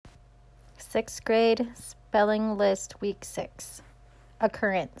Sixth grade spelling list week 6.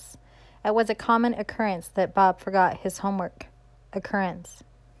 Occurrence. It was a common occurrence that Bob forgot his homework. Occurrence.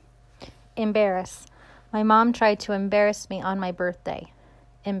 Embarrass. My mom tried to embarrass me on my birthday.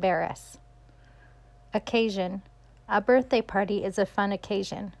 Embarrass. Occasion. A birthday party is a fun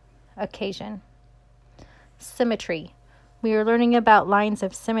occasion. Occasion. Symmetry. We are learning about lines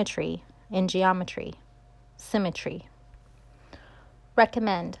of symmetry in geometry. Symmetry.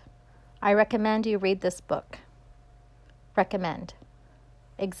 Recommend. I recommend you read this book. Recommend.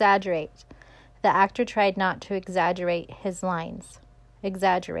 Exaggerate. The actor tried not to exaggerate his lines.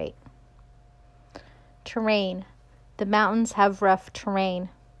 Exaggerate. Terrain. The mountains have rough terrain.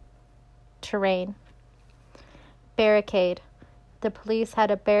 Terrain. Barricade. The police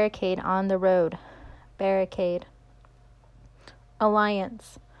had a barricade on the road. Barricade.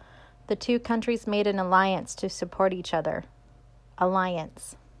 Alliance. The two countries made an alliance to support each other.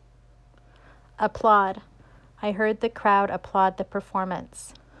 Alliance. Applaud. I heard the crowd applaud the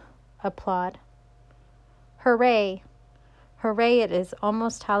performance. Applaud. Hooray. Hooray, it is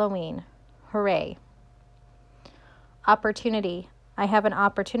almost Halloween. Hooray. Opportunity. I have an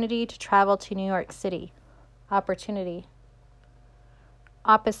opportunity to travel to New York City. Opportunity.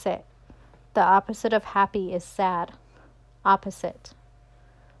 Opposite. The opposite of happy is sad. Opposite.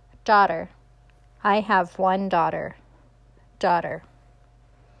 Daughter. I have one daughter. Daughter.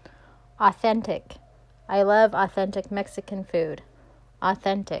 Authentic. I love authentic Mexican food.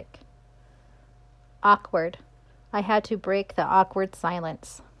 Authentic. Awkward. I had to break the awkward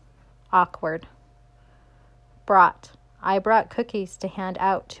silence. Awkward. Brought. I brought cookies to hand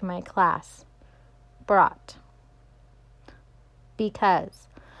out to my class. Brought. Because.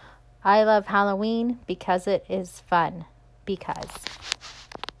 I love Halloween because it is fun. Because.